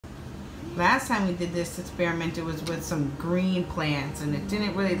Last time we did this experiment, it was with some green plants, and it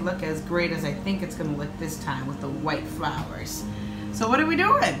didn't really look as great as I think it's going to look this time with the white flowers. So what are we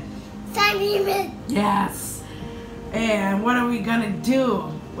doing? Science. Yes. And what are we going to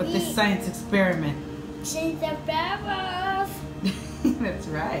do with this science experiment? Change the flowers. That's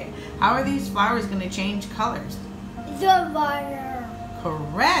right. How are these flowers going to change colors? The water.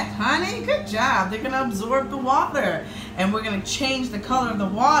 Correct, honey. Good job. They're going to absorb the water. And we're going to change the color of the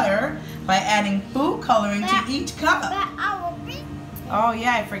water by adding food coloring to each cup. Oh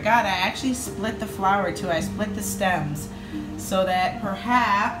yeah, I forgot. I actually split the flower too. I split the stems so that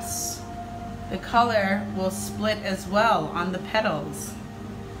perhaps the color will split as well on the petals.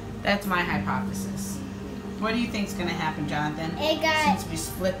 That's my hypothesis. What do you think is going to happen, Jonathan? Since we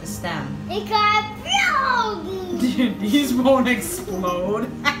split the stem. It got explode. These won't explode.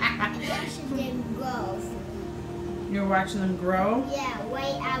 Watching them grow. You're watching them grow? Yeah,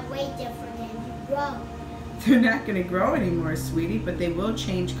 I waited for them to grow. They're not going to grow anymore, sweetie, but they will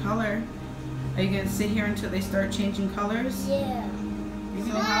change color. Are you going to sit here until they start changing colors? Yeah.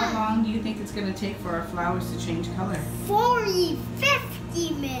 How long do you think it's going to take for our flowers to change color? 40,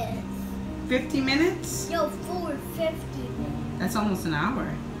 50 minutes. 50 minutes? No, 50 minutes. That's almost an hour.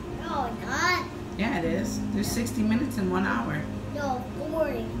 No, not. Yeah, it is. There's 60 minutes in 1 hour. No,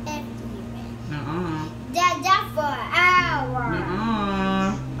 40, 50 minutes. Nuh-uh. That's for an hour.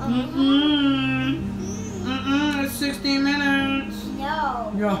 Nuh-uh. It's 60 minutes.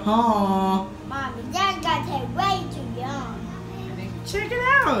 No. Yeah. Mommy, that's gonna take way too long. Check it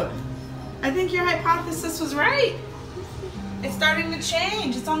out. I think your hypothesis was right. It's starting to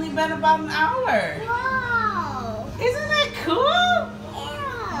change. It's only been about an hour. Wow. Isn't that cool?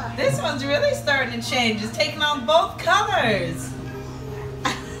 Yeah. This one's really starting to change. It's taking on both colors.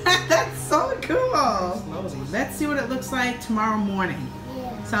 That's so cool. Let's see what it looks like tomorrow morning.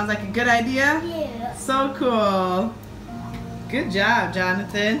 Yeah. Sounds like a good idea? Yeah. So cool. Good job,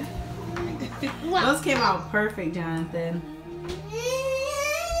 Jonathan. Those came out perfect, Jonathan.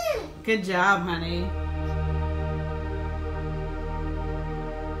 Good job, honey.